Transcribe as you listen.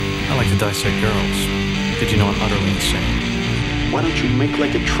to dissect girls. Did you know I'm utterly insane? Why don't you make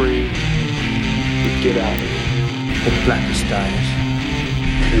like a tree and get out of here? The blackest dies.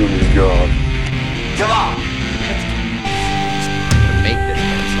 Puny God. Come on! To make this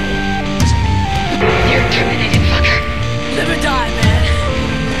pencil. You're terminated, fucker. Live or die, man.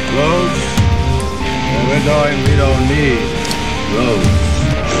 Rose, we're going, we don't need Rose.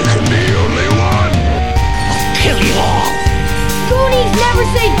 There can be only one. I'll kill you all. Goonies never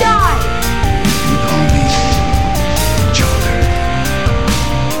say die. We all need each other.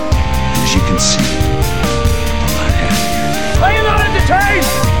 As you can see, I'm not happier. Are you not entertained?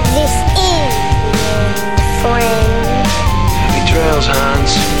 This is friend. Happy trails,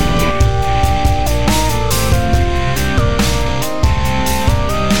 Hans.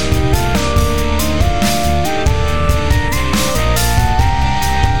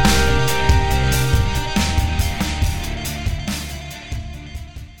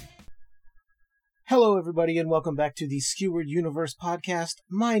 Hello, everybody, and welcome back to the Skewered Universe podcast.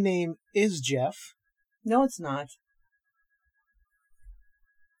 My name is Jeff. No, it's not.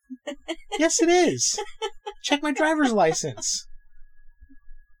 Yes, it is. Check my driver's license.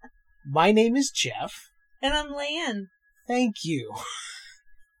 My name is Jeff. And I'm Lan. Thank you.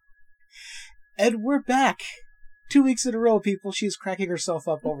 And we're back. 2 weeks in a row, people. She's cracking herself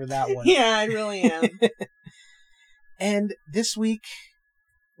up over that one. Yeah, I really am. And this week,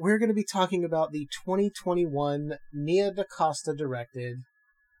 we're going to be talking about the 2021 Nia DaCosta directed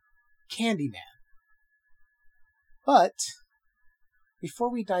Candyman. But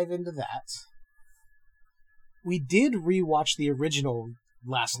before we dive into that, we did rewatch the original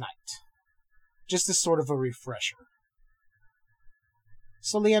last night, just as sort of a refresher.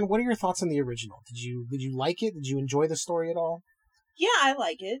 So, Leanne, what are your thoughts on the original? Did you like it? Did you enjoy the story at all? Yeah, I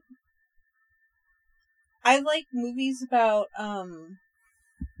like it. I like movies about,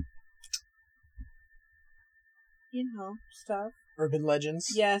 stuff. Urban legends?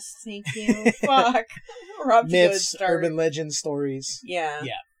 Yes, thank you. Fuck. We're off to a good Myths, start. urban legend stories. Yeah.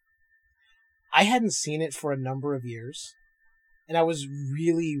 Yeah. I hadn't seen it for a number of years, and I was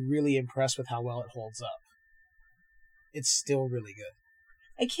really, really impressed with how well it holds up. It's still really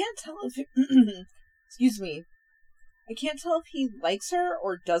good. I can't tell if excuse me. I can't tell if he likes her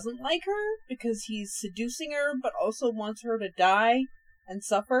or doesn't like her because he's seducing her but also wants her to die and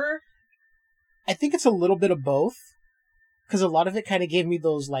suffer. I think it's a little bit of both, because a lot of it kind of gave me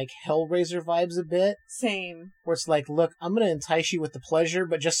those, like, Hellraiser vibes a bit, Same. where it's like, look, I'm going to entice you with the pleasure,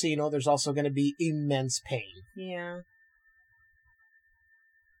 but just so you know, there's also going to be immense pain. Yeah.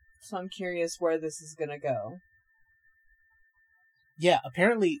 So I'm curious where this is gonna go. Yeah,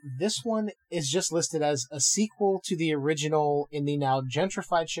 apparently this one is just listed as a sequel to the original in the now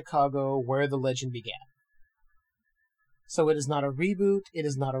gentrified Chicago where the legend began. So it is not a reboot, it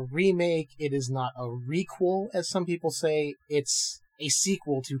is not a remake, it is not a requel, as some people say, it's a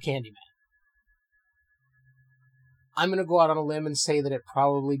sequel to Candyman. I'm going to go out on a limb and say that it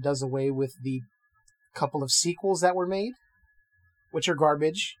probably does away with the couple of sequels that were made, which are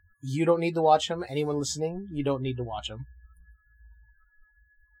garbage. You don't need to watch them. Anyone listening, you don't need to watch them.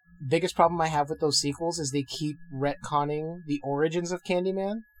 Biggest problem I have with those sequels is they keep retconning the origins of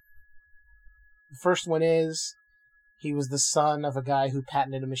Candyman. The first one is he was the son of a guy who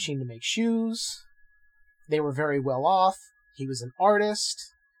patented a machine to make shoes. They were very well off. He was an artist,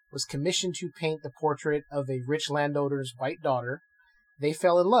 was commissioned to paint the portrait of a rich landowner's white daughter. They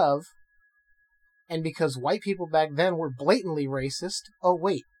fell in love, and because white people back then were blatantly racist, oh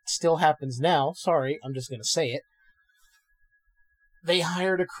wait, it still happens now, sorry, I'm just going to say it, they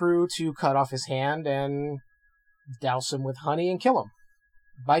hired a crew to cut off his hand and douse him with honey and kill him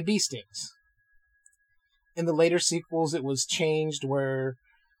by bee stings. In the later sequels, it was changed where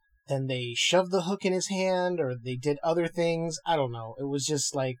then they shoved the hook in his hand or they did other things. I don't know. It was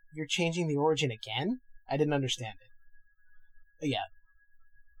just like, you're changing the origin again? I didn't understand it. But yeah.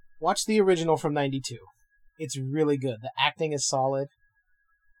 Watch the original from 92. It's really good. The acting is solid.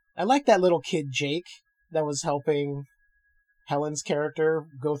 I like that little kid Jake that was helping Helen's character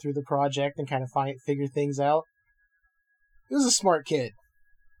go through the project and kind of figure things out. He was a smart kid.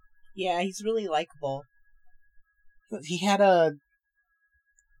 Yeah, he's really likable.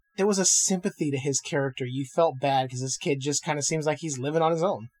 There was a sympathy to his character. You felt bad because this kid just kind of seems like he's living on his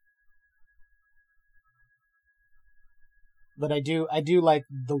own. But I do like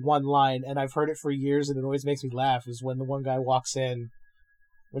the one line, and I've heard it for years, and it always makes me laugh, is when the one guy walks in,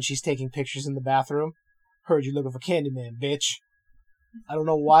 when she's taking pictures in the bathroom. Heard you looking for Candyman, bitch. I don't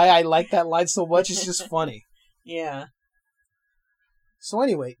know why I like that line so much. It's just funny. Yeah. So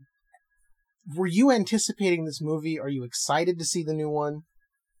anyway, were you anticipating this movie? Are you excited to see the new one?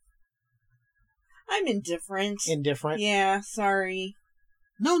 I'm indifferent. Indifferent? Yeah, sorry.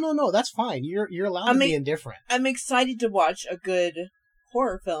 No, that's fine. You're allowed to be indifferent. I'm excited to watch a good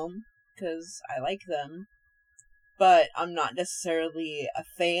horror film, because I like them. But I'm not necessarily a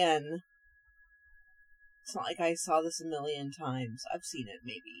fan. It's not like I saw this a million times. I've seen it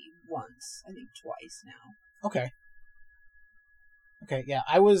maybe once. I think twice now. Okay, yeah,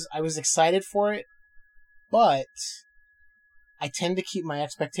 I was excited for it, but I tend to keep my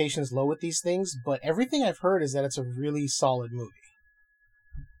expectations low with these things, but everything I've heard is that it's a really solid movie.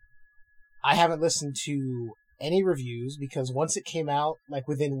 I haven't listened to any reviews because once it came out, like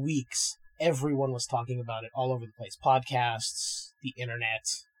within weeks, everyone was talking about it all over the place. Podcasts, the internet.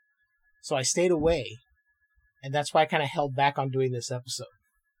 So I stayed away, and that's why I kind of held back on doing this episode.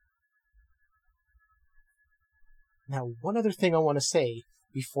 Now, one other thing I want to say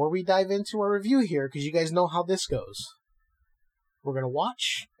before we dive into our review here, because you guys know how this goes. We're going to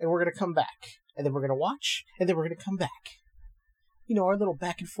watch, and we're going to come back. And then we're going to watch, and then we're going to come back. You know, our little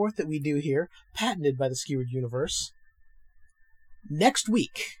back and forth that we do here, patented by the Skewered Universe. Next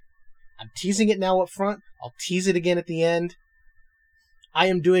week, I'm teasing it now up front, I'll tease it again at the end. I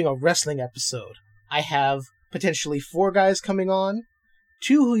am doing a wrestling episode. I have potentially 4 guys coming on,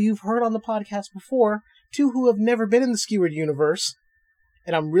 2 who you've heard on the podcast before, 2 who have never been in the Skewered Universe,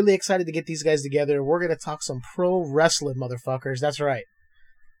 and I'm really excited to get these guys together. We're going to talk some pro wrestling, motherfuckers. That's right.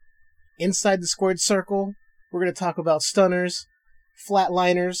 Inside the squared circle, we're going to talk about stunners,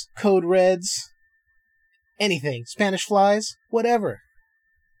 flatliners, code reds, anything, Spanish flies, whatever.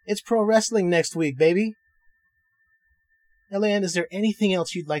 It's pro wrestling next week, baby. Eliane, is there anything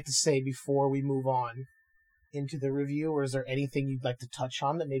else you'd like to say before we move on into the review, or is there anything you'd like to touch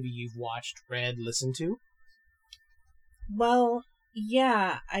on that maybe you've watched, read, listened to? Well,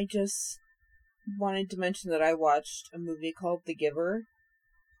 yeah, I just wanted to mention that I watched a movie called The Giver.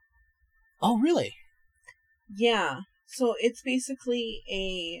 Oh, really? Yeah, so it's basically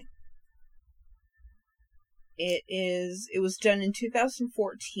it was done in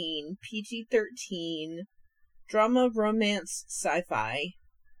 2014, PG-13, drama, romance, sci-fi.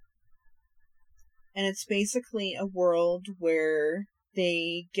 And it's basically a world where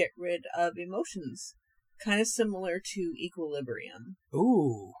they get rid of emotions. Kind of similar to Equilibrium.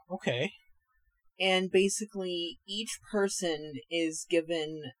 Ooh, okay. And basically, each person is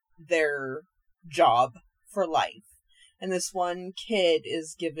given their job for life. And this one kid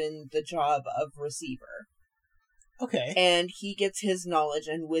is given the job of receiver. Okay. And he gets his knowledge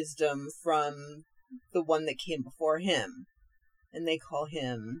and wisdom from the one that came before him. And they call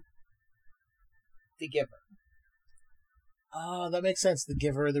him the Giver. Oh, that makes sense. The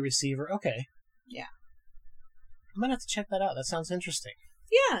giver, the receiver. Okay. Yeah. I'm gonna have to check that out. That sounds interesting.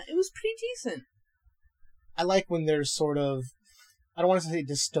 Yeah, it was pretty decent. I like when there's sort of, I don't want to say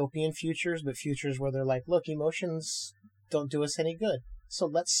dystopian futures, but futures where they're like, look, emotions don't do us any good, so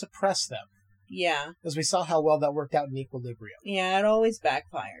let's suppress them. Yeah. Because we saw how well that worked out in Equilibrium. Yeah, it always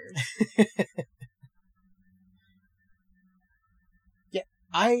backfires. Yeah,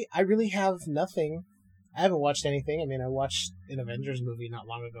 I really have nothing. I haven't watched anything. I mean, I watched an Avengers movie not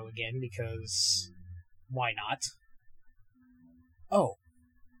long ago again, because why not? Oh,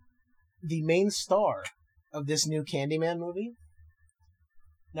 the main star of this new Candyman movie.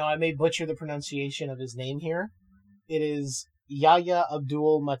 Now, I may butcher the pronunciation of his name here. It is Yahya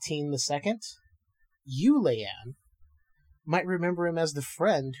Abdul Mateen II. You, Leanne, might remember him as the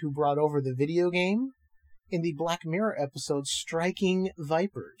friend who brought over the video game in the Black Mirror episode Striking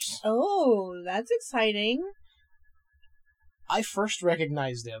Vipers. Oh, that's exciting. I first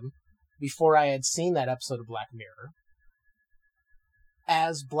recognized him, before I had seen that episode of Black Mirror,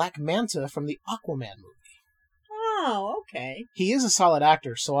 as Black Manta from the Aquaman movie. Oh, okay. He is a solid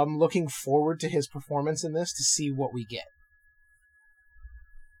actor, so I'm looking forward to his performance in this to see what we get.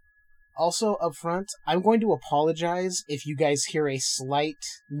 Also, up front, I'm going to apologize if you guys hear a slight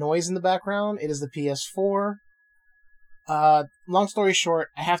noise in the background. It is the PS4. Long story short,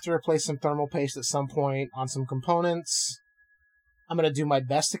 I have to replace some thermal paste at some point on some components. I'm going to do my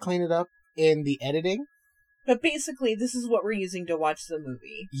best to clean it up in the editing. But basically, this is what we're using to watch the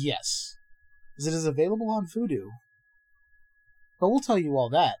movie. Yes, as it is available on Vudu. But we'll tell you all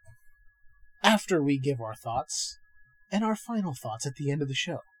that after we give our thoughts, and our final thoughts at the end of the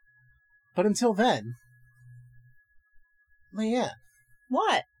show. But until then, Leanne.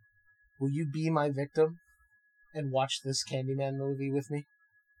 What? Will you be my victim and watch this Candyman movie with me?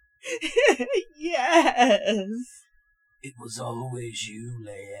 Yes! It was always you,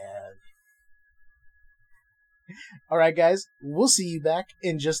 Leanne. Alright, guys, we'll see you back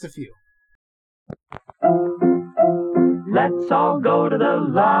in just a few. Let's all go to the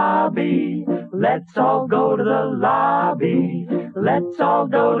lobby. Let's all go to the lobby. Let's all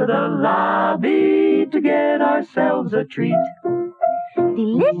go to the lobby to get ourselves a treat.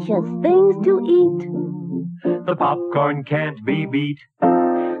 Delicious things to eat. The popcorn can't be beat.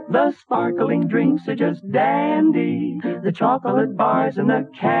 The sparkling drinks are just dandy. The chocolate bars and the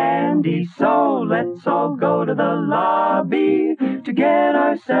candy. So let's all go to the lobby to get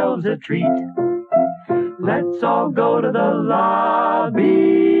ourselves a treat. Let's all go to the lobby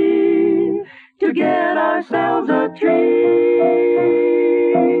to get ourselves a treat.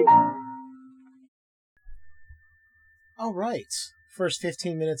 All right. First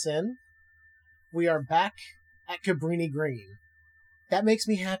 15 minutes in, we are back at Cabrini Green. That makes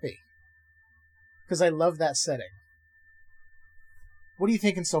me happy, because I love that setting. What are you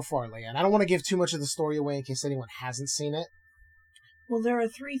thinking so far, Leanne? I don't want to give too much of the story away in case anyone hasn't seen it. Well, there are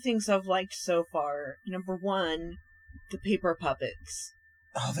 3 things I've liked so far. Number 1, the paper puppets.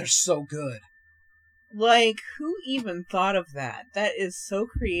 Oh, they're so good. Like, who even thought of that? That is so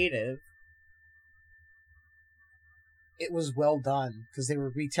creative. It was well done, because they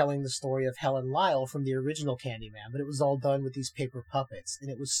were retelling the story of Helen Lyle from the original Candyman, but it was all done with these paper puppets, and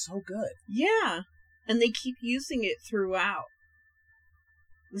it was so good. Yeah, and they keep using it throughout.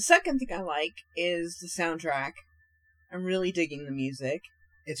 The second thing I like is the soundtrack. I'm really digging the music.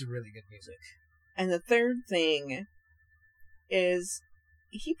 It's really good music. And the third thing is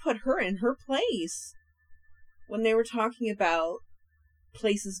he put her in her place when they were talking about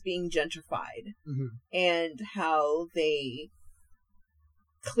places being gentrified and how they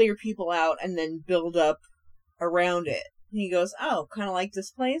clear people out and then build up around it. And he goes, oh, kind of like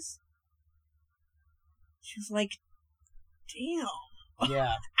this place? She's like, damn.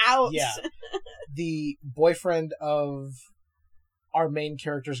 Yeah. Ouch. Yeah. The boyfriend of our main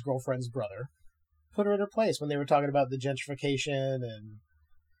character's girlfriend's brother put her in her place when they were talking about the gentrification and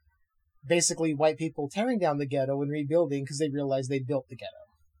basically white people tearing down the ghetto and rebuilding because they realized they built the ghetto.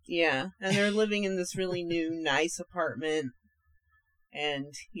 Yeah, and they're living in this really new, nice apartment.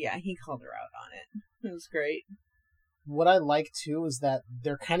 And yeah, he called her out on it. It was great. What I like too is that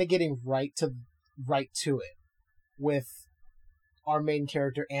they're kind of getting right to it with our main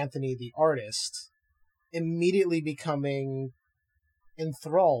character, Anthony, the artist, immediately becoming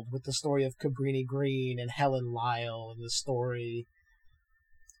enthralled with the story of Cabrini Green and Helen Lyle and the story,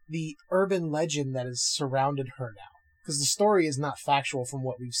 the urban legend that has surrounded her now. Because the story is not factual from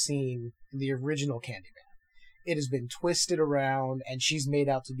what we've seen in the original Candyman. It has been twisted around, and she's made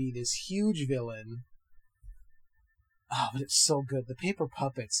out to be this huge villain. Oh, but it's so good. The paper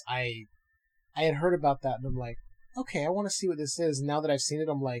puppets, I had heard about that, and I'm like, okay, I want to see what this is. Now that I've seen it,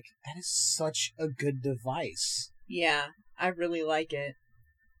 I'm like, that is such a good device. Yeah, I really like it.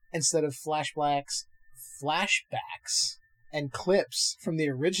 Instead of flashbacks, and clips from the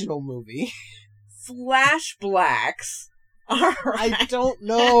original movie. Flashbacks? All right. I don't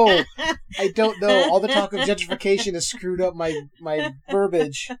know. All the talk of gentrification has screwed up my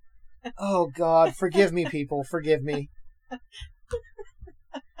verbiage. Oh, God. Forgive me, people. Forgive me.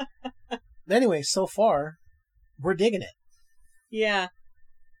 Anyway, so far, we're digging it. Yeah.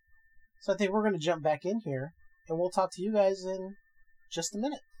 So I think we're going to jump back in here, and we'll talk to you guys in just a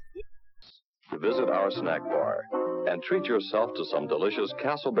minute. Visit our snack bar and treat yourself to some delicious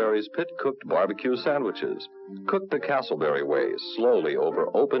Castleberry's pit-cooked barbecue sandwiches. Cook the Castleberry way, slowly over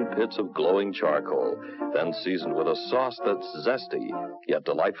open pits of glowing charcoal, then seasoned with a sauce that's zesty, yet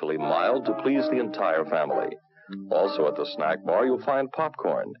delightfully mild to please the entire family. Also at the snack bar, you'll find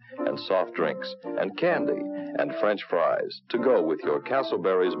popcorn and soft drinks and candy and French fries to go with your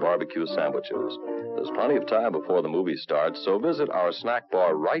Castleberry's barbecue sandwiches. There's plenty of time before the movie starts, so visit our snack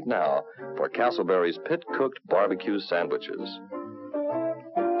bar right now for Castleberry's pit-cooked barbecue sandwiches.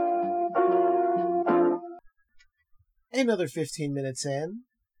 Another 15 minutes in,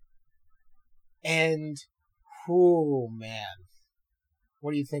 and, oh man,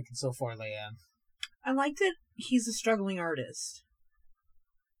 what are you thinking so far, Leanne? I like that he's a struggling artist.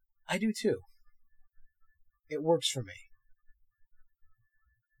 I do too. It works for me.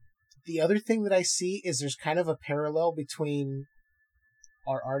 The other thing that I see is there's kind of a parallel between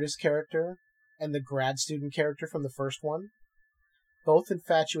our artist character and the grad student character from the first one. Both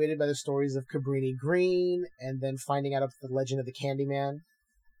infatuated by the stories of Cabrini Green and then finding out about the legend of the Candyman.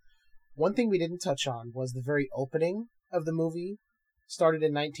 One thing we didn't touch on was the very opening of the movie. Started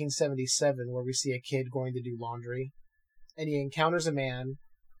in 1977, where we see a kid going to do laundry, and he encounters a man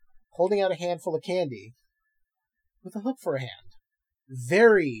holding out a handful of candy with a hook for a hand.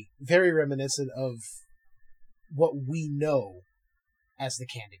 Very, very reminiscent of what we know as the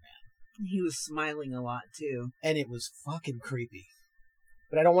Candyman. He was smiling a lot, too. And it was fucking creepy.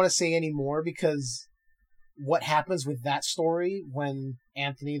 But I don't want to say any more because what happens with that story when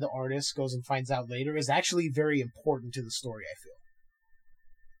Anthony, the artist, goes and finds out later is actually very important to the story, I feel.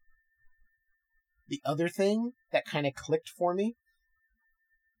 The other thing that kind of clicked for me,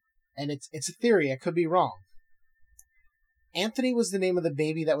 and it's a theory, I could be wrong. Anthony was the name of the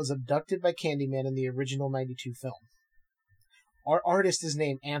baby that was abducted by Candyman in the original 92 film. Our artist is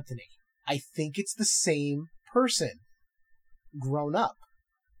named Anthony. I think it's the same person, grown up.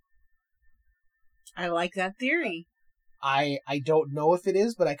 I like that theory. I don't know if it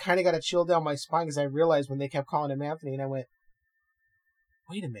is, but I kind of got a chill down my spine because I realized when they kept calling him Anthony, and I went,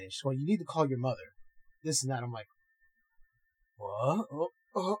 wait a minute, well, you need to call your mother. This and that. I'm like, what?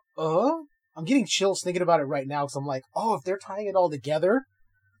 I'm getting chills thinking about it right now because I'm like, oh, if they're tying it all together,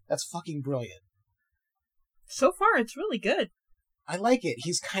 that's fucking brilliant. So far, it's really good. I like it.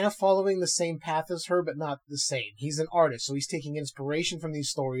 He's kind of following the same path as her, but not the same. He's an artist, so he's taking inspiration from these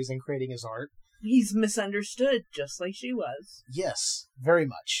stories and creating his art. He's misunderstood, just like she was. Yes, very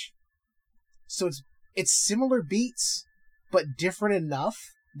much. So it's similar beats, but different enough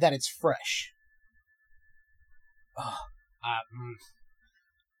that it's fresh.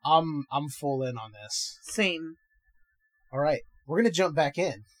 I'm full in on this. Same. All right, we're gonna jump back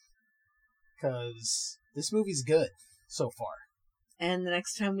in because this movie's good so far. And the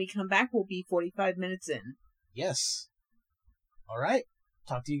next time we come back, we'll be 45 minutes in. Yes. All right.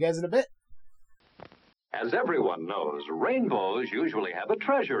 Talk to you guys in a bit. As everyone knows, rainbows usually have a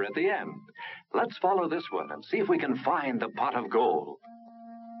treasure at the end. Let's follow this one and see if we can find the pot of gold.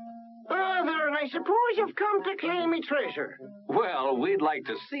 Oh, there, and I suppose you've come to claim me treasure. Well, we'd like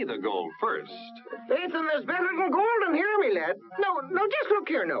to see the gold first. Ethan, there's better than gold in here, me lad. No, just look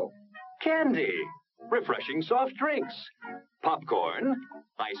here, no. Candy, refreshing soft drinks, popcorn,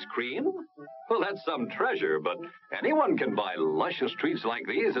 ice cream. Well, that's some treasure, but anyone can buy luscious treats like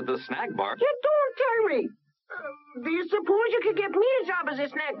these at the snack bar. You don't tell me. Do you suppose you could get me a job as a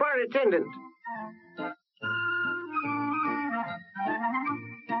snack bar attendant?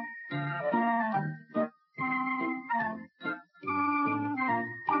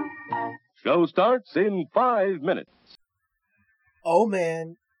 Show starts in 5 minutes. Oh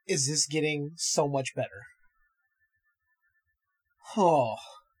man, is this getting so much better. Oh.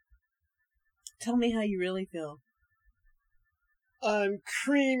 Tell me how you really feel. I'm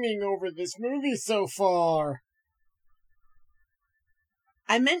creaming over this movie so far.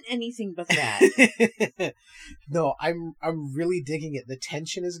 I meant anything but that. No, I'm really digging it. The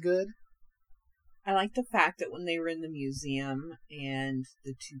tension is good. I like the fact that when they were in the museum and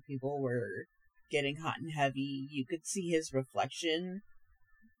the two people were getting hot and heavy, you could see his reflection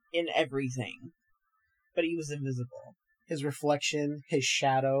in everything. But he was invisible. His reflection, his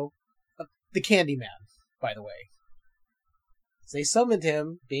shadow. The Candyman, by the way. They summoned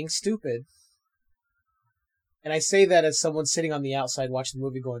him, being stupid. And I say that as someone sitting on the outside watching the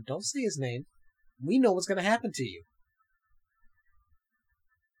movie going, don't say his name. We know what's going to happen to you.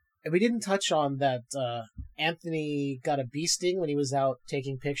 And we didn't touch on that Anthony got a bee sting when he was out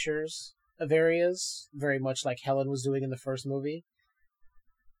taking pictures of areas, very much like Helen was doing in the first movie.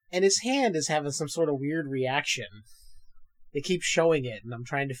 And his hand is having some sort of weird reaction. They keep showing it, and I'm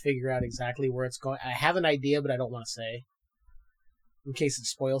trying to figure out exactly where it's going. I have an idea, but I don't want to say. In case it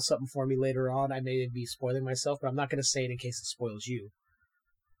spoils something for me later on, I may be spoiling myself, but I'm not going to say it in case it spoils you.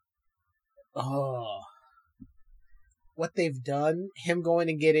 Oh. What they've done, him going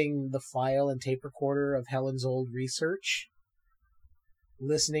and getting the file and tape recorder of Helen's old research,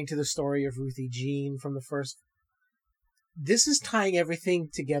 listening to the story of Ruthie Jean from the first. This is tying everything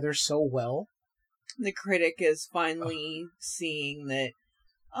together so well. The critic is finally seeing that,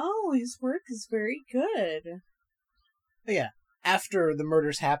 oh, his work is very good. Yeah. After the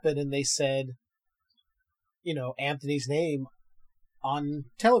murders happened and they said, Anthony's name on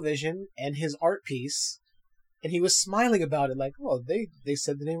television and his art piece, and he was smiling about it like, oh, they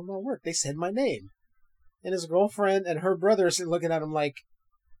said the name of my work. They said my name. And his girlfriend and her brother are looking at him like,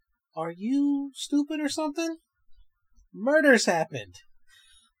 are you stupid or something? Murders happened.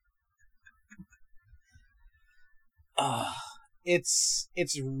 It's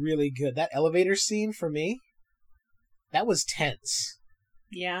really good. That elevator scene for me, that was tense.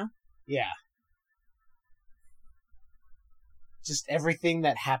 Yeah? Yeah. Just everything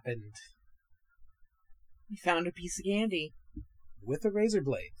that happened. He found a piece of candy. With a razor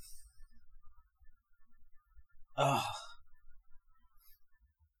blade.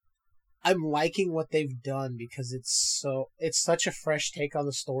 I'm liking what they've done because it's such a fresh take on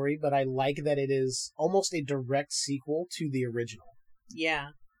the story, but I like that it is almost a direct sequel to the original. Yeah.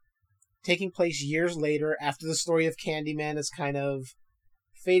 taking place years later after the story of Candyman has kind of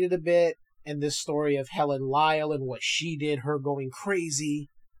faded a bit, and this story of Helen Lyle and what she did, her going crazy,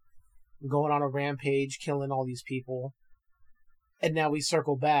 going on a rampage, killing all these people. And now we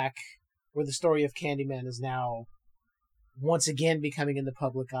circle back where the story of Candyman is now once again becoming in the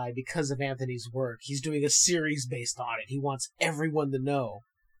public eye because of Anthony's work. He's doing a series based on it. He wants everyone to know.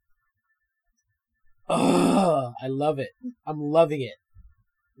 Ugh, I love it. I'm loving it.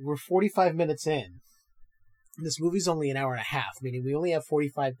 We're 45 minutes in. This movie's only an hour and a half, meaning we only have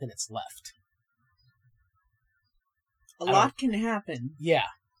 45 minutes left. A lot can happen. Yeah.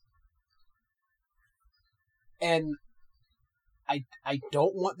 And I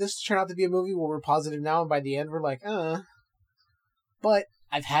don't want this to turn out to be a movie where we're positive now and by the end we're like, But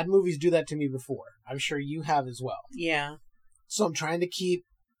I've had movies do that to me before. I'm sure you have as well. Yeah. So I'm trying to keep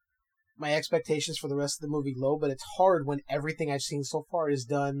my expectations for the rest of the movie low, but it's hard when everything I've seen so far is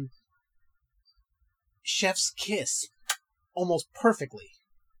done chef's kiss almost perfectly.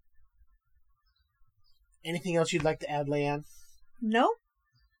 Anything else you'd like to add, Leanne? No.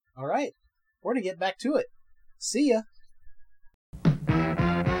 All right. We're going to get back to it. See ya.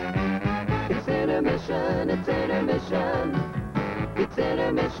 It's intermission, it's intermission. It's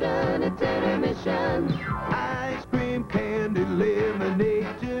intermission, it's intermission. Ice cream, candy,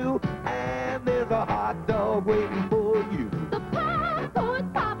 lemonade too. And there's a hot dog waiting for you. The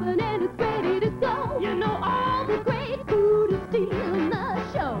popcorn's popping and it's ready to go. You know all the great food is stealing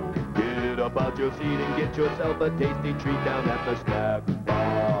the show. Get up out your seat and get yourself a tasty treat down at the snack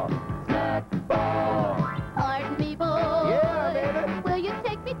bar. Snack bar. Pardon me, boy. Yeah, baby. Will you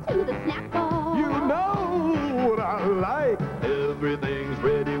take me to the snack bar? You know what I like. Everything's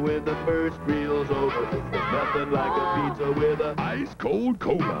ready when the first meal's over. There's nothing like a pizza with a ice cold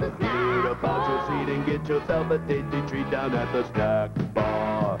cola. Get up out your seat and get yourself a tasty treat down at the snack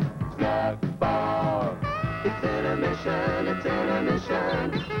bar. Snack bar. It's intermission, it's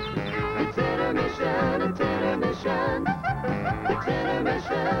intermission. It's intermission, it's intermission. It's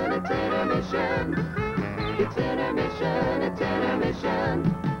intermission, it's intermission. It's intermission, it's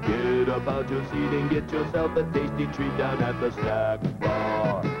intermission. Get up out your seat and get yourself a tasty treat down at the snack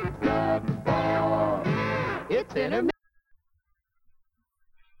bar. Snack bar. It's intermission.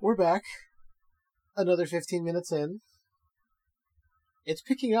 We're back. Another 15 minutes in. It's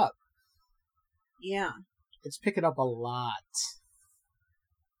picking up. Yeah. It's picking up a lot.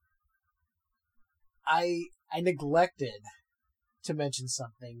 I neglected to mention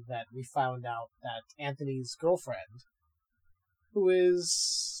something that we found out that Anthony's girlfriend, who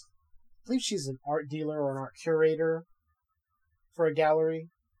is, I believe she's an art dealer or an art curator for a gallery,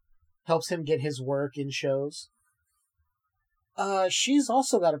 helps him get his work in shows. She's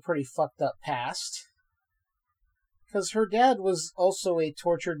also got a pretty fucked up past, because her dad was also a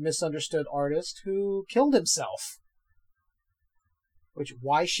tortured, misunderstood artist who killed himself. Which,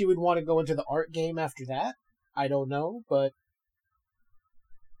 why she would want to go into the art game after that, I don't know, but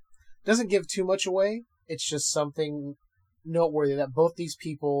doesn't give too much away. It's just something noteworthy that both these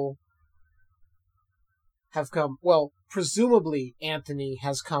people have come, well, presumably Anthony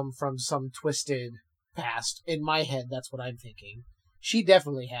has come from some twisted past. In my head, that's what I'm thinking. She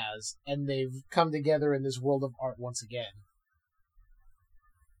definitely has, and they've come together in this world of art once again.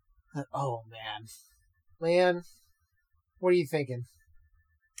 Oh, man. Leanne, what are you thinking?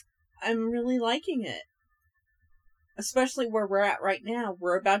 I'm really liking it. Especially where we're at right now.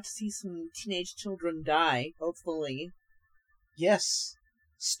 We're about to see some teenage children die, hopefully. Yes.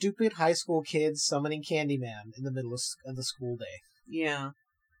 Stupid high school kids summoning Candyman in the middle of the school day. Yeah.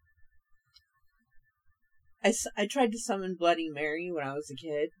 I tried to summon Bloody Mary when I was a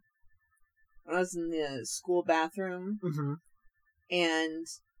kid. When I was in the school bathroom. Mm-hmm. And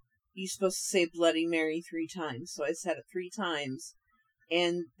you're supposed to say Bloody Mary 3 times. So I said it 3 times.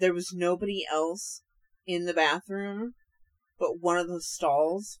 And there was nobody else in the bathroom, but one of the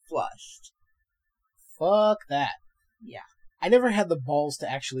stalls flushed. Fuck that. Yeah. I never had the balls to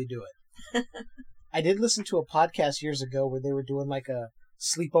actually do it. I did listen to a podcast years ago where they were doing like a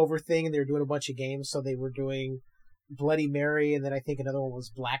sleepover thing, and they were doing a bunch of games. So they were doing Bloody Mary, and then I think another one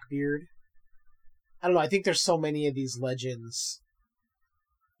was Blackbeard. I don't know. I think there's so many of these legends.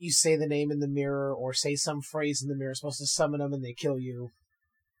 You say the name in the mirror, or say some phrase in the mirror, supposed to summon them, and they kill you.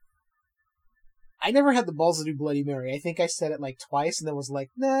 I never had the balls to do Bloody Mary. I think I said it like twice, and then was like,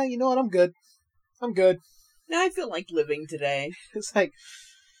 nah, you know what? I'm good. I'm good. Now I feel like living today. It's like,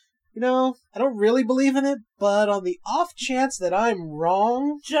 you know, I don't really believe in it, but on the off chance that I'm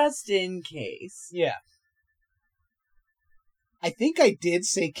wrong... Just in case. Yeah. I think I did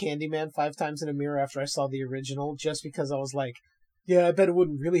say Candyman 5 times in a mirror after I saw the original, just because I was like, Yeah, I bet it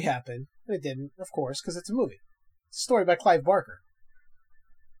wouldn't really happen. And it didn't, of course, because it's a movie. It's a story by Clive Barker.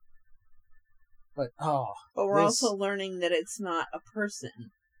 But we're also learning that it's not a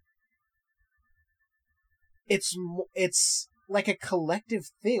person. It's like a collective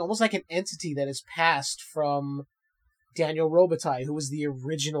thing, almost like an entity that is passed from Daniel Robitaille, who was the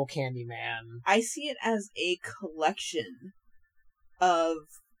original Candyman. I see it as a collection of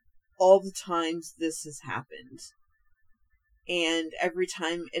all the times this has happened. And every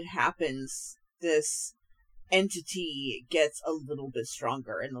time it happens, this entity gets a little bit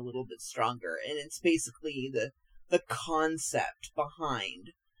stronger and a little bit stronger. And it's basically the concept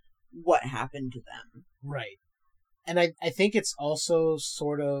behind what happened to them. Right. And I think it's also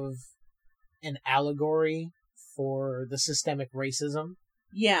sort of an allegory for the systemic racism.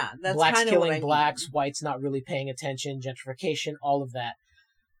 Yeah, that's blacks kind of killing what I blacks, mean. whites not really paying attention, gentrification, all of that.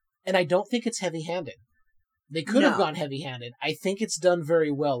 And I don't think it's heavy-handed. They could have gone heavy-handed. I think it's done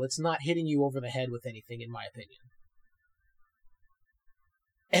very well. It's not hitting you over the head with anything, in my opinion.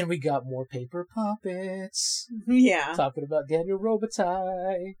 And we got more paper puppets. Yeah. Talking about Daniel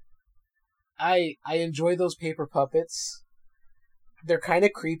Robitaille. I enjoy those paper puppets. They're kind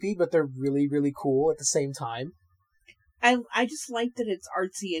of creepy, but they're really, really cool at the same time. I just like that it's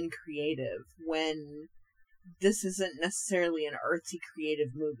artsy and creative when this isn't necessarily an artsy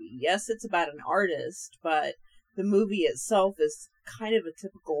creative movie. Yes, it's about an artist, but the movie itself is kind of a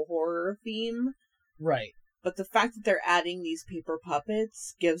typical horror theme. Right. But the fact that they're adding these paper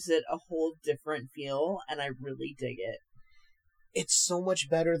puppets gives it a whole different feel, and I really dig it. It's so much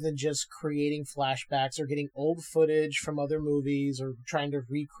better than just creating flashbacks or getting old footage from other movies or trying to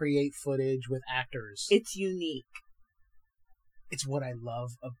recreate footage with actors. It's unique. It's what I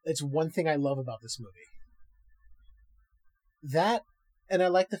love. It's one thing I love about this movie. That, and I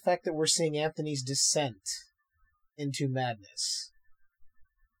like the fact that we're seeing Anthony's descent into madness.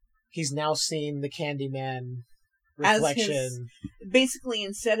 He's now seeing the Candyman reflection. Basically,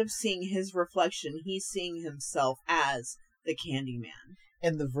 instead of seeing his reflection, he's seeing himself as the Candyman.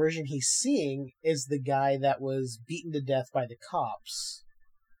 And the version he's seeing is the guy that was beaten to death by the cops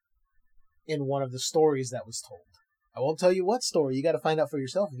in one of the stories that was told. I won't tell you what story. You got to find out for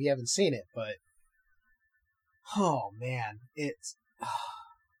yourself if you haven't seen it, but oh man, it's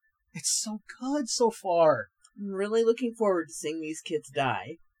so good so far. I'm really looking forward to seeing these kids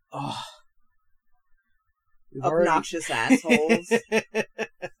die. Oh, obnoxious assholes.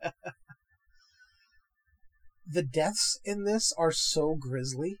 The deaths in this are so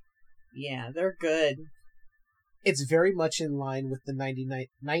grisly. Yeah, they're good. It's very much in line with the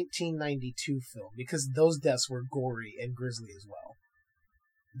 1992 film, because those deaths were gory and grisly as well.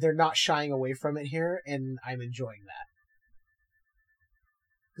 They're not shying away from it here, and I'm enjoying that.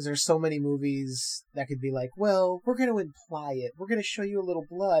 Because there's so many movies that could be like, well, we're going to imply it. We're going to show you a little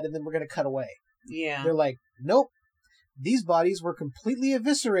blood, and then we're going to cut away. Yeah. They're like, nope. These bodies were completely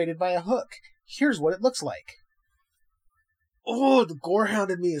eviscerated by a hook. Here's what it looks like. Oh, the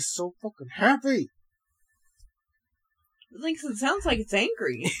gorehound in me is so fucking happy. It sounds like it's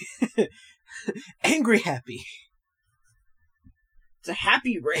angry. Angry happy. It's a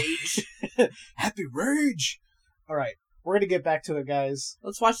happy rage. Happy rage. All right, we're going to get back to it, guys.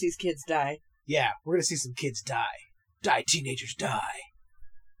 Let's watch these kids die. Yeah, we're going to see some kids die. Die, teenagers, die.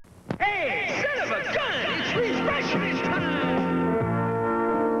 Hey, son of a gun! It's refreshment time!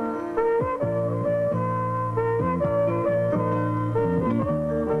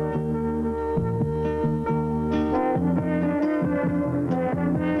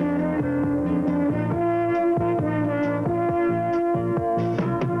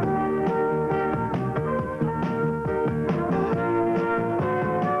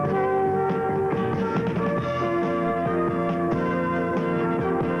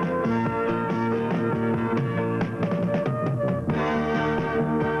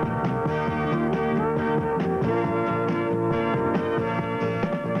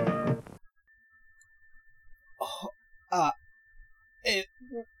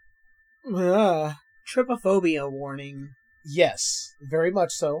 Trypophobia warning. Yes, very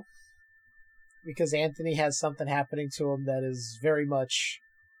much so. Because Anthony has something happening to him that is very much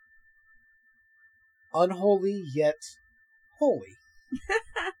unholy yet holy.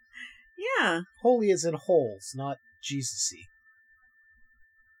 Yeah. Holy as in holes, not Jesus-y.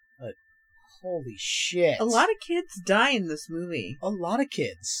 But holy shit. A lot of kids die in this movie. A lot of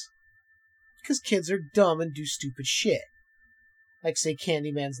kids. Because kids are dumb and do stupid shit. Like say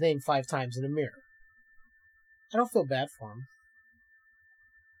Candyman's name 5 times in a mirror. I don't feel bad for him.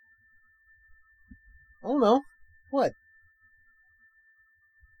 I don't know. What?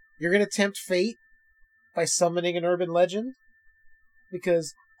 You're gonna tempt fate by summoning an urban legend?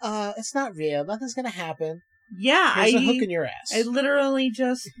 Because, it's not real. Nothing's gonna happen. Yeah, Here's a hook in your ass. I literally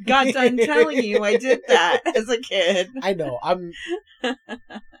just got done telling you I did that as a kid. I know. I'm What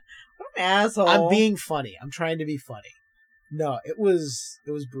an asshole. I'm being funny. I'm trying to be funny. No, it was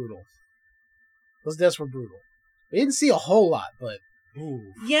brutal. Those deaths were brutal. We didn't see a whole lot, but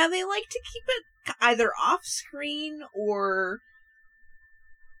ooh. Yeah, they like to keep it either off screen or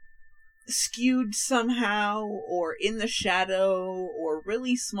skewed somehow or in the shadow or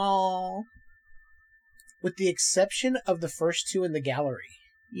really small. With the exception of the first two in the gallery.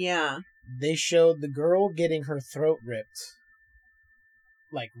 Yeah. They showed the girl getting her throat ripped,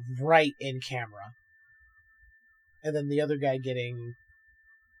 like, right in camera. And then the other guy getting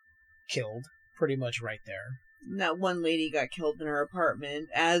killed, pretty much right there. That one lady got killed in her apartment.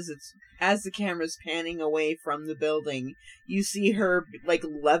 As the camera's panning away from the building, you see her, like,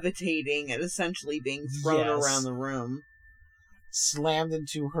 levitating and essentially being thrown around the room. Slammed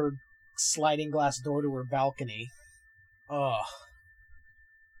into her sliding glass door to her balcony. Ugh.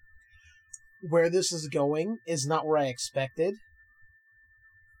 Where this is going is not where I expected.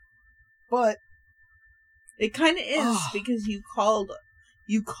 But it kind of is because you called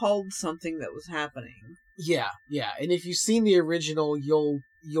something that was happening. Yeah. And if you've seen the original,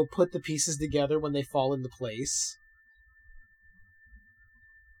 you'll put the pieces together when they fall into place.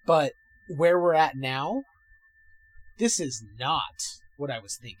 But where we're at now, this is not what I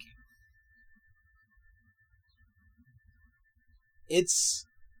was thinking. It's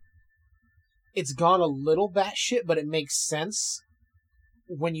gone a little batshit, but it makes sense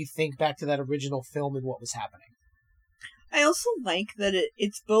when you think back to that original film and what was happening. I also like that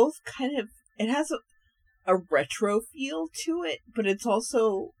it's both kind of, it has a retro feel to it, but it's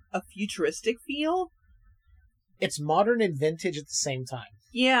also a futuristic feel. It's modern and vintage at the same time.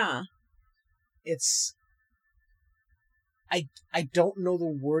 Yeah. It's, I don't know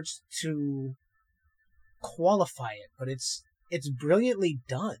the words to qualify it, but it's brilliantly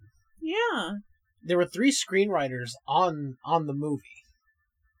done. Yeah. There were 3 screenwriters on the movie.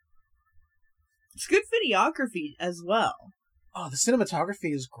 It's good videography as well. Oh, the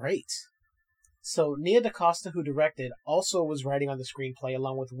cinematography is great. So, Nia DaCosta, who directed, also was writing on the screenplay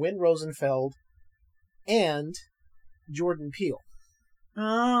along with Win Rosenfeld and Jordan Peele.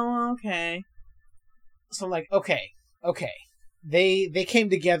 Oh, okay. So I'm like, okay. They came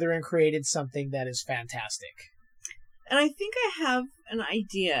together and created something that is fantastic. And I think I have an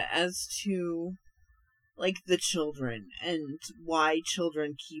idea as to, like, the children and why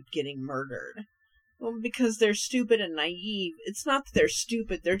children keep getting murdered. Well, because they're stupid and naive. It's not that they're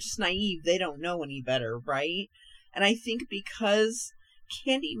stupid, they're just naive. They don't know any better, right? And I think because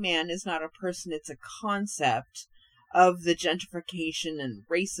Candyman is not a person, it's a concept of the gentrification and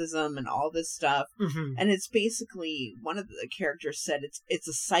racism and all this stuff. Mm-hmm. And it's basically, one of the characters said, it's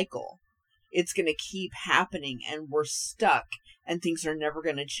a cycle. It's going to keep happening and we're stuck and things are never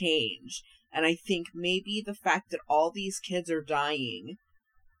going to change. And I think maybe the fact that all these kids are dying,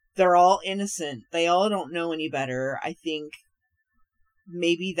 they're all innocent, they all don't know any better. I think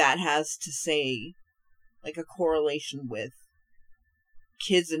maybe that has to say, like, a correlation with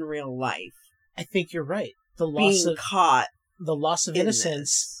kids in real life. I think you're right. The loss of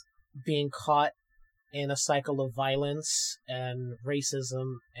innocence, being caught in a cycle of violence and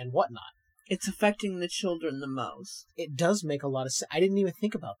racism and whatnot. It's affecting the children the most. It does make a lot of sense. I didn't even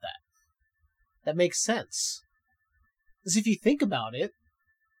think about that. That makes sense. Because if you think about it,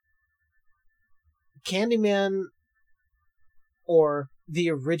 Candyman, or the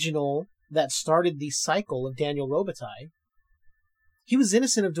original that started the cycle of Daniel Robitaille, he was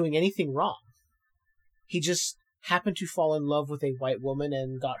innocent of doing anything wrong. He just happened to fall in love with a white woman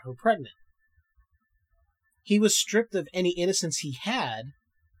and got her pregnant. He was stripped of any innocence he had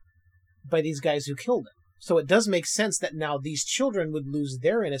by these guys who killed him. So it does make sense that now these children would lose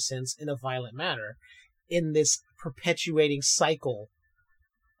their innocence in a violent manner in this perpetuating cycle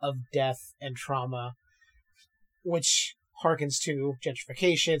of death and trauma, which harkens to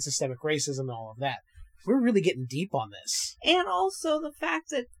gentrification, systemic racism, and all of that. We're really getting deep on this. And also the fact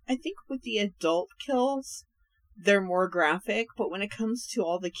that I think with the adult kills, they're more graphic, but when it comes to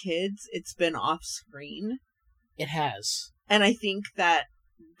all the kids, it's been off screen. It has. And I think that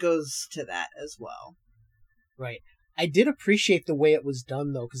goes to that as well. Right. I did appreciate the way it was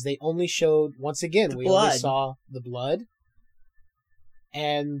done, though, because they only showed, once again, we only saw the blood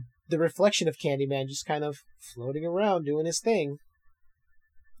and the reflection of Candyman just kind of floating around doing his thing.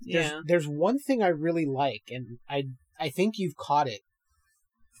 There's one thing I really like, and I think you've caught it.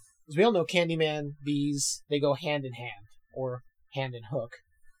 As we all know, Candyman, bees, they go hand in hand, or hand in hook.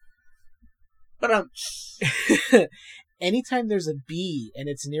 But anytime there's a bee and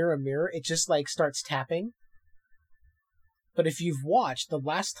it's near a mirror, it just like starts tapping. But if you've watched, the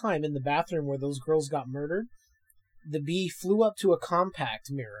last time in the bathroom where those girls got murdered, the bee flew up to a compact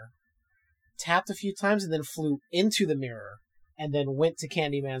mirror, tapped a few times, and then flew into the mirror, and then went to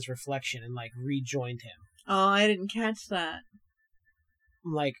Candyman's reflection and like rejoined him. Oh, I didn't catch that.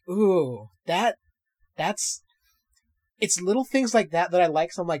 I'm like, ooh, that's it's little things like that I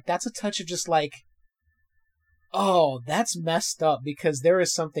like. So I'm like, that's a touch of just like, oh, that's messed up because there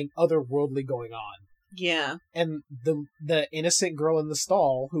is something otherworldly going on. Yeah. And the innocent girl in the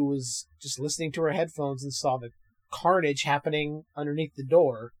stall who was just listening to her headphones and saw the carnage happening underneath the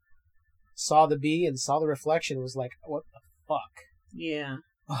door, saw the bee and saw the reflection, was like, what the fuck? Yeah.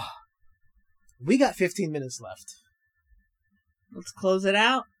 We got 15 minutes left. Let's close it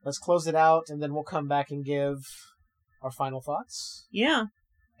out. Let's close it out, and then we'll come back and give our final thoughts. Yeah.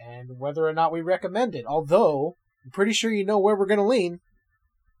 And whether or not we recommend it. Although, I'm pretty sure you know where we're going to lean.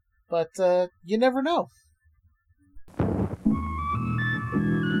 But you never know.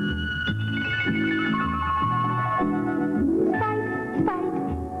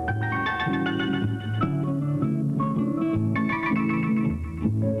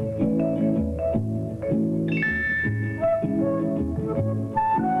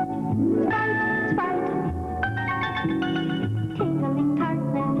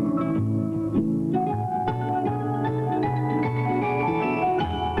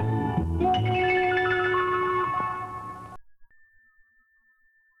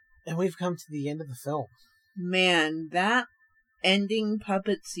 And we've come to the end of the film. Man, that ending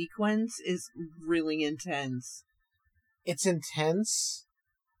puppet sequence is really intense. It's intense.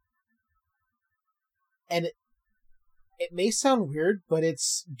 And it may sound weird, but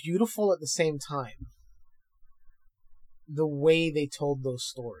it's beautiful at the same time. The way they told those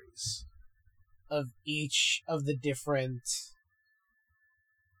stories of each of the different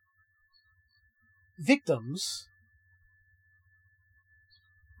victims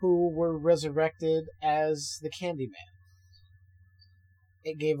who were resurrected as the Candyman.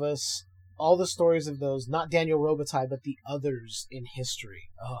 It gave us all the stories of those, not Daniel Robitaille, but the others in history.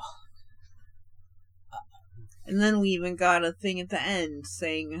 Oh. And then we even got a thing at the end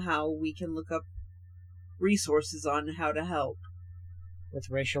saying how we can look up resources on how to help. With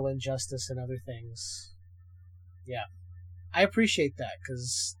racial injustice and other things. Yeah. I appreciate that,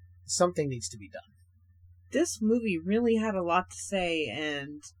 because something needs to be done. This movie really had a lot to say,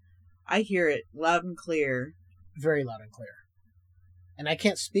 and I hear it loud and clear. Very loud and clear. And I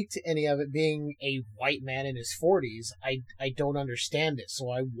can't speak to any of it being a white man in his 40s. I don't understand it, so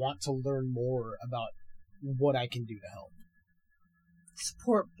I want to learn more about what I can do to help.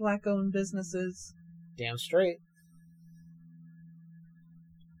 Support black-owned businesses. Damn straight.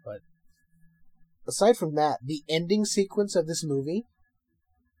 But aside from that, the ending sequence of this movie,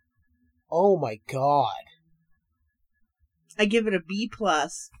 oh my god. I give it a B+.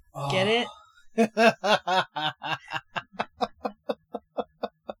 Get it?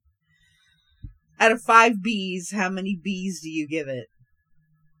 Out of 5 Bs, how many Bs do you give it?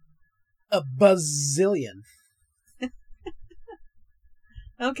 A bazillion.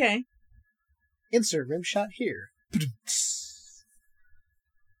 Okay. Insert rim shot here.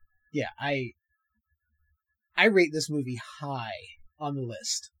 Yeah, I rate this movie high on the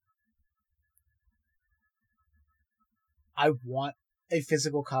list. I want a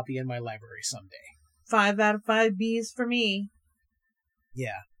physical copy in my library someday. 5 out of 5 Bs for me.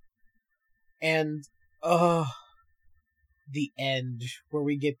 Yeah. And, the end, where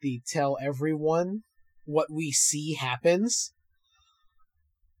we get the tell everyone what we see happens.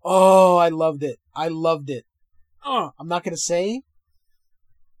 Oh, I loved it. I loved it. I'm not going to say,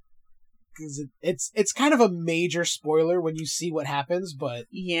 because it's kind of a major spoiler when you see what happens, but...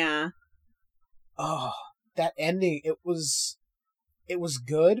 Yeah. Oh, that ending, it was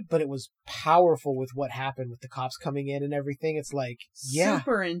good, but it was powerful with what happened with the cops coming in and everything. It's like, yeah.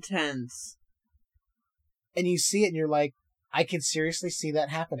 Super intense. And you see it and you're like, I can seriously see that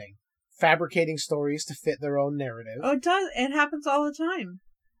happening. Fabricating stories to fit their own narrative. Oh, it does. It happens all the time.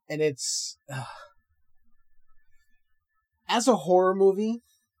 And it's... as a horror movie,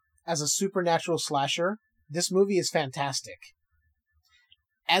 as a supernatural slasher, this movie is fantastic.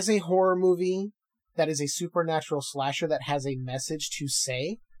 As a horror movie that is a supernatural slasher that has a message to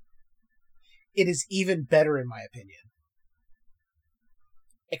say, it is even better in my opinion.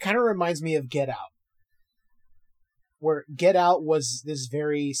 It kind of reminds me of Get Out. Where Get Out was this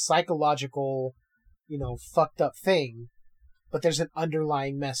very psychological, fucked up thing, but there's an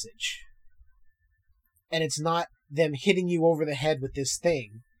underlying message. And it's not them hitting you over the head with this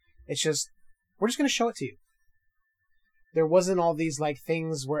thing. It's just, we're just going to show it to you. There wasn't all these like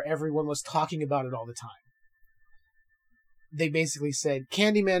things where everyone was talking about it all the time. They basically said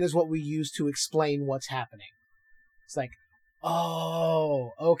Candyman is what we use to explain what's happening. It's like,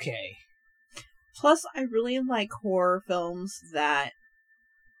 oh, okay. Plus, I really like horror films that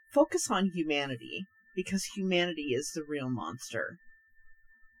focus on humanity, because humanity is the real monster.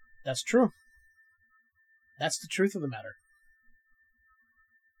 That's true. That's the truth of the matter.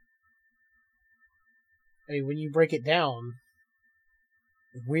 I mean, when you break it down,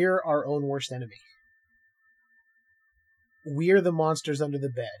 we're our own worst enemy. We're the monsters under the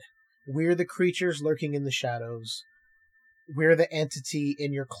bed. We're the creatures lurking in the shadows. We're the entity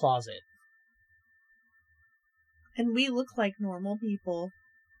in your closet. And we look like normal people.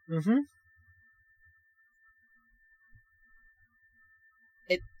 Mm-hmm.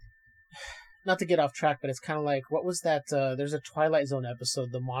 Not to get off track, but it's kind of like, what was that? There's a Twilight Zone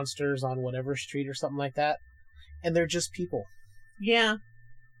episode, The Monsters on Whatever Street or something like that. And they're just people. Yeah.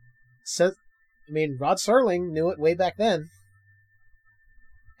 So, I mean, Rod Serling knew it way back then.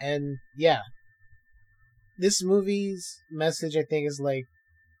 And, yeah. This movie's message, I think, is like,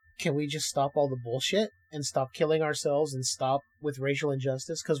 can we just stop all the bullshit and stop killing ourselves and stop with racial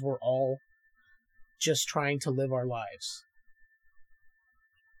injustice? Because we're all just trying to live our lives.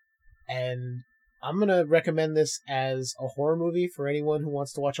 And I'm going to recommend this as a horror movie for anyone who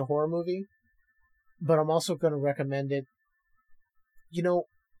wants to watch a horror movie. But I'm also going to recommend it. You know,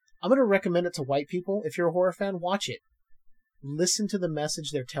 I'm going to recommend it to white people. If you're a horror fan, watch it. Listen to the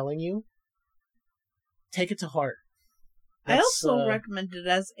message they're telling you. Take it to heart. I also recommend it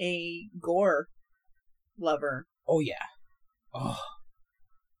as a gore lover. Oh, yeah. Oh.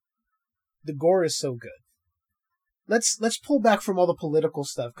 The gore is so good. Let's pull back from all the political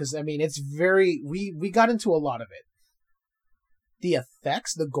stuff, because, I mean, it's very... We got into a lot of it. The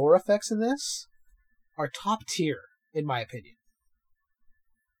effects, the gore effects in this, are top tier, in my opinion.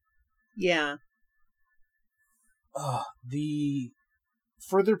 Yeah. The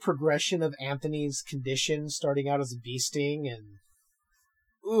further progression of Anthony's condition, starting out as a bee sting, and...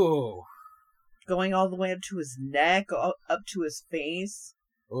 Ooh. Going all the way up to his neck, up to his face.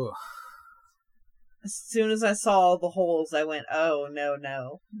 Ooh. As soon as I saw all the holes, I went, oh, no.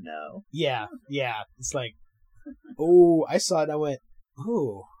 Yeah. It's like, oh, I saw it and I went,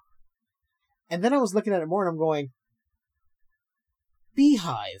 ooh. And then I was looking at it more and I'm going,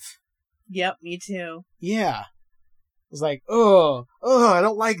 beehive. Yep, me too. Yeah. I was like, oh, I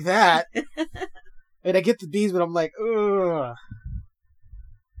don't like that. And I get the bees, but I'm like, ugh.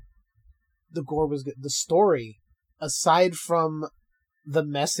 The gore was good. The story, aside from the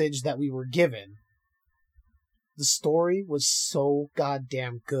message that we were given, the story was so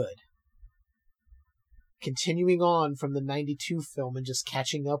goddamn good. Continuing on from the 92 film and just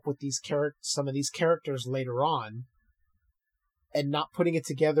catching up with some of these characters later on, and not putting it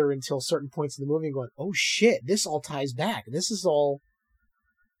together until certain points in the movie and going, oh shit, this all ties back. This is all...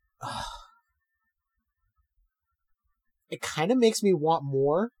 It kind of makes me want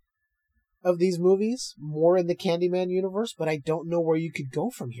more of these movies, more in the Candyman universe, but I don't know where you could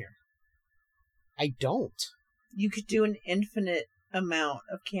go from here. I don't. You could do an infinite amount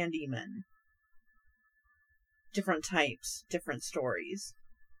of Candyman. Different types, different stories.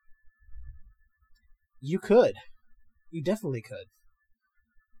 You could. You definitely could.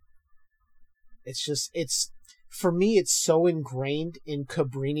 For me, it's so ingrained in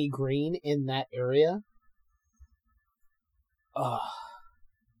Cabrini Green in that area.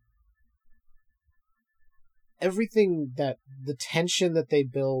 Everything the tension that they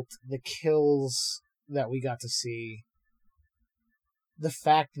built, the kills that we got to see, the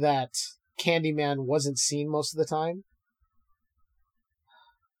fact that Candyman wasn't seen most of the time.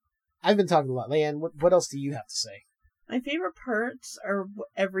 I've been talking a lot. Leanne, what else do you have to say? My favorite parts are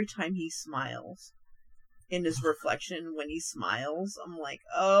every time he smiles. In his reflection, when he smiles, I'm like,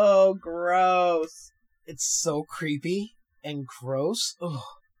 oh, gross. It's so creepy and gross. Ugh.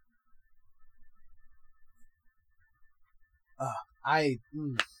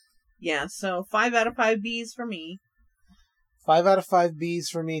 Yeah, so 5 out of 5 B's for me. 5 out of 5 B's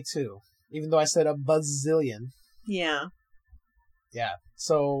for me, too. Even though I said a buzzillion. Yeah. Yeah.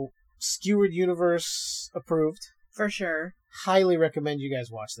 So, Skewered Universe approved. For sure. Highly recommend you guys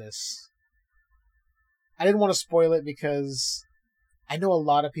watch this. I didn't want to spoil it because I know a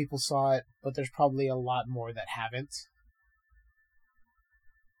lot of people saw it, but there's probably a lot more that haven't.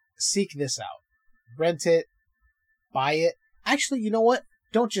 Seek this out. Rent it. Buy it. Actually, you know what?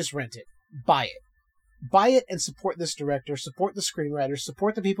 Don't just rent it. Buy it. Buy it and support this director, support the screenwriters,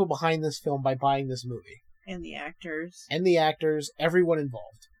 support the people behind this film by buying this movie. And the actors. And the actors, everyone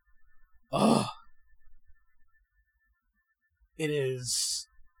involved. Ugh.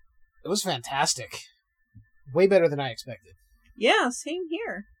 It was fantastic. Way better than I expected. Yeah, same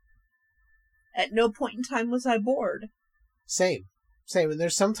here. At no point in time was I bored. Same. And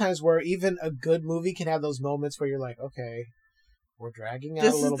there's sometimes where even a good movie can have those moments where you're like, okay, we're dragging out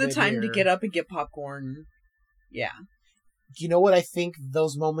a little bit. This is the time here. to get up and get popcorn. Yeah. You know what I think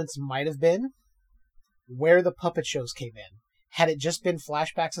those moments might have been? Where the puppet shows came in. Had it just been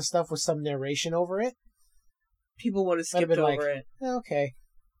flashbacks and stuff with some narration over it, people would have skipped over it. Okay.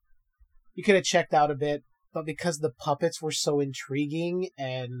 You could have checked out a bit, but because the puppets were so intriguing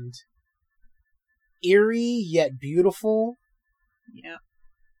and eerie yet beautiful. Yeah.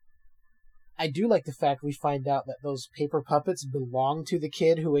 I do like the fact we find out that those paper puppets belong to the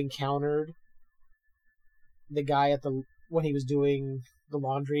kid who encountered the guy when he was doing the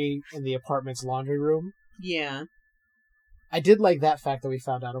laundry in the apartment's laundry room. Yeah. I did like that fact that we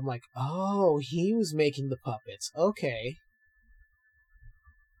found out. I'm like, oh, he was making the puppets. Okay.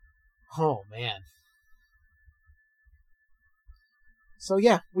 Oh, man. So,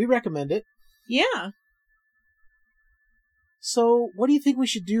 yeah, we recommend it. Yeah. So, what do you think we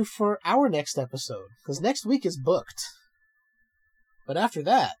should do for our next episode? Because next week is booked. But after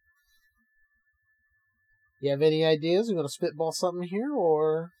that, you have any ideas? We're going to spitball something here,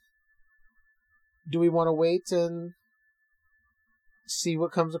 or do we want to wait and see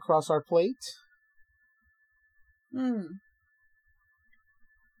what comes across our plate?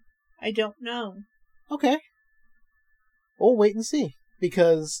 I don't know. Okay. We'll wait and see.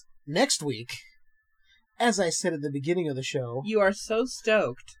 Because next week, as I said at the beginning of the show... You are so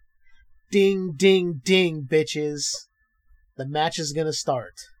stoked. Ding, ding, ding, bitches. The match is gonna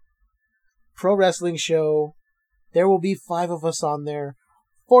start. Pro wrestling show. There will be 5 of us on there.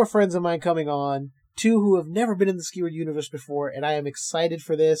 4 friends of mine coming on. 2 who have never been in the Skewered universe before, and I am excited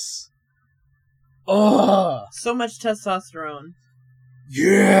for this. Ugh! So much testosterone.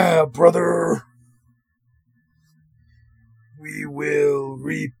 Yeah, brother! We will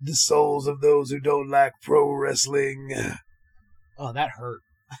reap the souls of those who don't like pro wrestling. Oh, that hurt.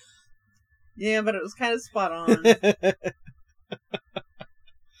 Yeah, but it was kind of spot on.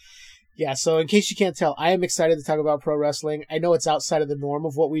 Yeah, so in case you can't tell, I am excited to talk about pro wrestling. I know it's outside of the norm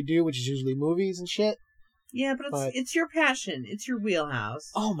of what we do, which is usually movies and shit. Yeah, but it's your passion. It's your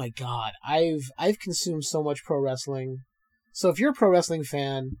wheelhouse. Oh my god, I've consumed so much pro wrestling. So if you're a pro wrestling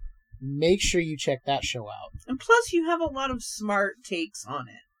fan, make sure you check that show out. And plus, you have a lot of smart takes on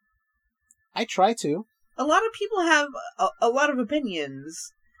it. I try to. A lot of people have a lot of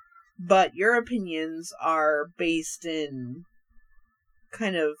opinions, but your opinions are based in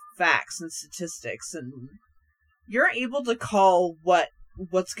kind of facts and statistics, and you're able to call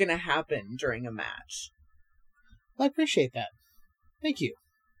what's going to happen during a match. I appreciate that. Thank you.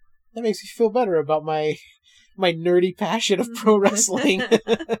 That makes me feel better about my nerdy passion of pro wrestling.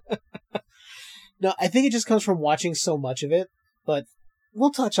 No, I think it just comes from watching so much of it, but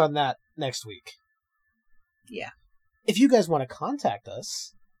we'll touch on that next week. Yeah. If you guys want to contact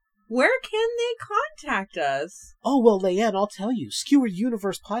us... Where can they contact us? Oh, well, Leanne, I'll tell you.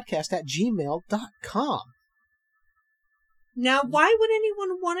 skewereduniversepodcast@gmail.com. Now, why would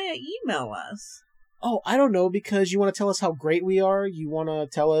anyone want to email us? Oh, I don't know, because you want to tell us how great we are? You want to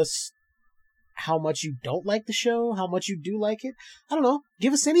tell us how much you don't like the show? How much you do like it? I don't know.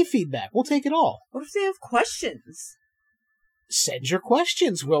 Give us any feedback. We'll take it all. What if they have questions? Send your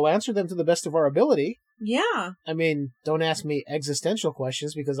questions. We'll answer them to the best of our ability. Yeah. I mean, don't ask me existential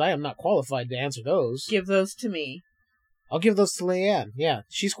questions because I am not qualified to answer those. Give those to me. I'll give those to Leanne. Yeah,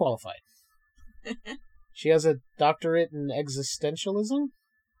 she's qualified. She has a doctorate in existentialism?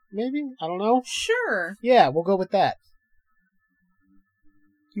 Maybe? I don't know. Sure. Yeah, we'll go with that.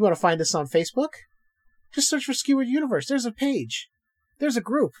 You want to find us on Facebook? Just search for Skewered Universe. There's a page. There's a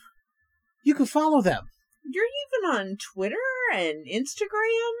group. You can follow them. You're even on Twitter and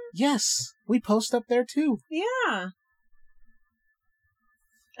Instagram? Yes, we post up there too. Yeah.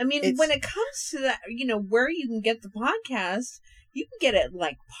 I mean, when it comes to that, where you can get the podcast, you can get it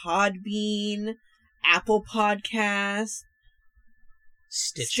like Podbean, Apple Podcasts,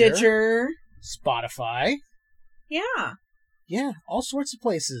 Stitcher, Spotify. Yeah. Yeah, all sorts of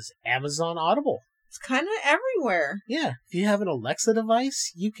places. Amazon Audible. It's kind of everywhere. Yeah, if you have an Alexa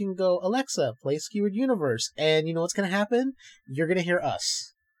device, you can go, Alexa, play Skewered Universe. And you know what's going to happen? You're going to hear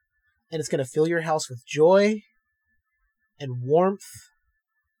us. And it's going to fill your house with joy and warmth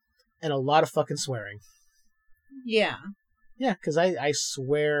and a lot of fucking swearing. Yeah. Yeah, because I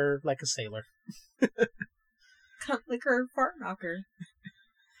swear like a sailor. Cunt liquor, fart knocker.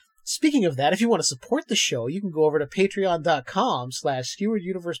 Speaking of that, if you want to support the show, you can go over to patreon.com/Skewered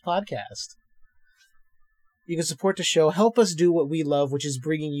Universe Podcast. You can support the show, help us do what we love, which is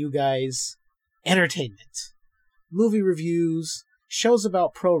bringing you guys entertainment, movie reviews, shows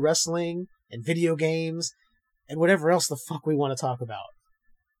about pro wrestling and video games, and whatever else the fuck we want to talk about.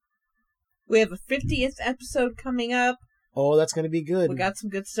 We have a 50th episode coming up. Oh, that's going to be good. We got some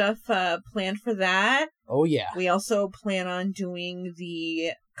good stuff planned for that. Oh, yeah. We also plan on doing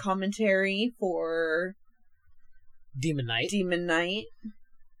the commentary for Demon Knight.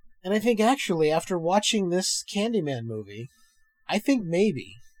 And I think actually, after watching this Candyman movie, I think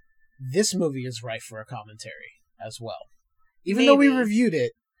maybe this movie is right for a commentary as well. Even though we reviewed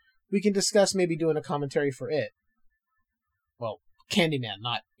it, we can discuss maybe doing a commentary for it. Well, Candyman,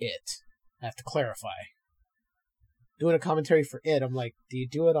 not it. I have to clarify. Doing a commentary for it, I'm like, do you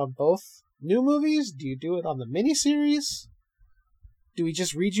do it on both new movies? Do you do it on the miniseries? Do we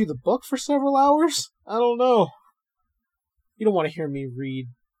just read you the book for several hours? I don't know. You don't want to hear me read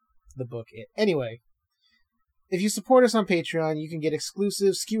the book It. Anyway, if you support us on Patreon, you can get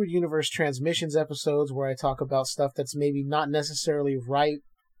exclusive Skewered Universe Transmissions episodes where I talk about stuff that's maybe not necessarily right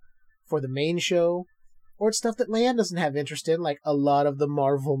for the main show, or it's stuff that Leanne doesn't have interest in, like a lot of the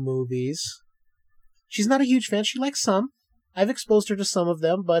Marvel movies. She's not a huge fan. She likes some. I've exposed her to some of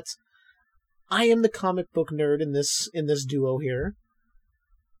them, but I am the comic book nerd in this duo here.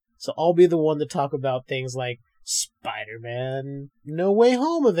 So I'll be the one to talk about things like Spider-Man No Way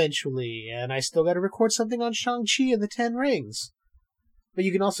Home eventually, and I still got to record something on Shang-Chi and the Ten Rings. But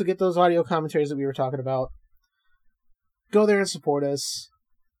you can also get those audio commentaries that we were talking about. Go there and support us.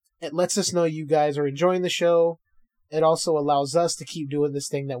 It lets us know you guys are enjoying the show. It also allows us to keep doing this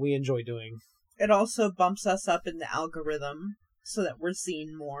thing that we enjoy doing. It also bumps us up in the algorithm so that we're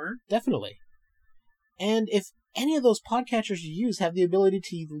seen more. Definitely. And if any of those podcatchers you use have the ability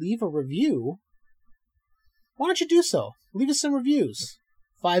to leave a review, why don't you do so? Leave us some reviews.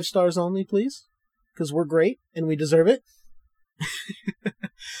 5 stars only, please. Because we're great and we deserve it.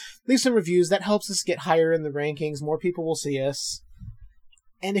 Leave some reviews. That helps us get higher in the rankings. More people will see us.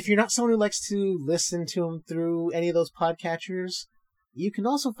 And if you're not someone who likes to listen to them through any of those podcatchers, you can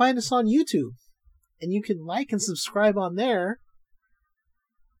also find us on YouTube. And you can like and subscribe on there.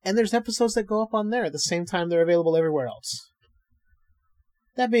 And there's episodes that go up on there at the same time they're available everywhere else.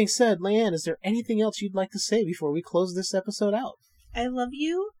 That being said, Leanne, is there anything else you'd like to say before we close this episode out? I love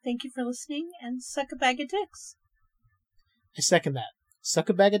you. Thank you for listening. And suck a bag of dicks. I second that. Suck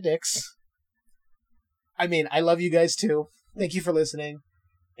a bag of dicks. I mean, I love you guys too. Thank you for listening.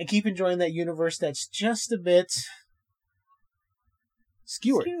 And keep enjoying that universe that's just a bit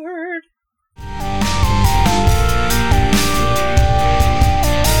skewered.